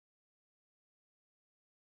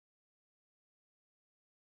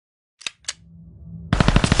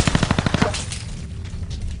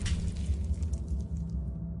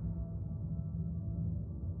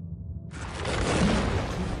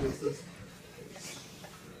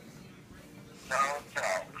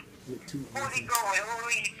he going? Who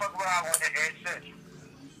he fuck around with at church?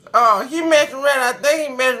 Oh, he messing around. I think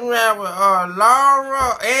he messing around with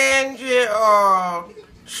Laura, Angie,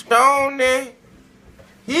 Stoney.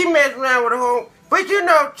 He messing around with a whole. But you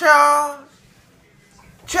know Charles.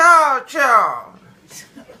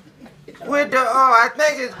 With the I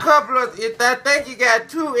think it's a couple of. I think he got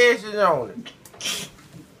 2 S's on it.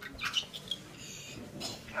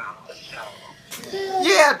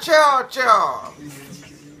 Yeah, Charles.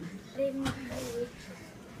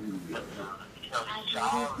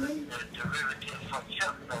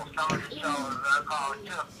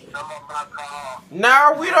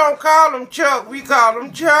 No, we don't call him Chuck. We call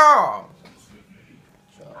him Charles.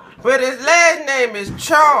 But his last name is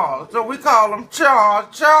Charles, so we call him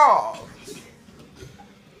Charles.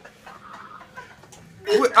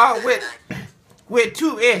 With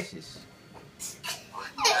 2 S's.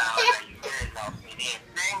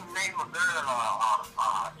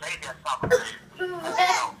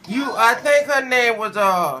 I think her name was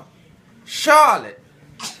Charlotte.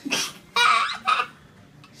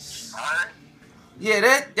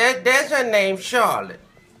 Yeah, that's her name, Charlotte.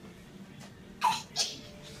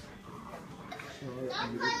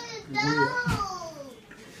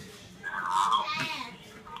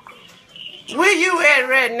 Where you at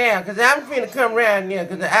right now? Cause I'm finna come around here.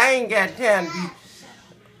 Cause I ain't got time to be.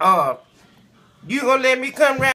 You gonna let me come around?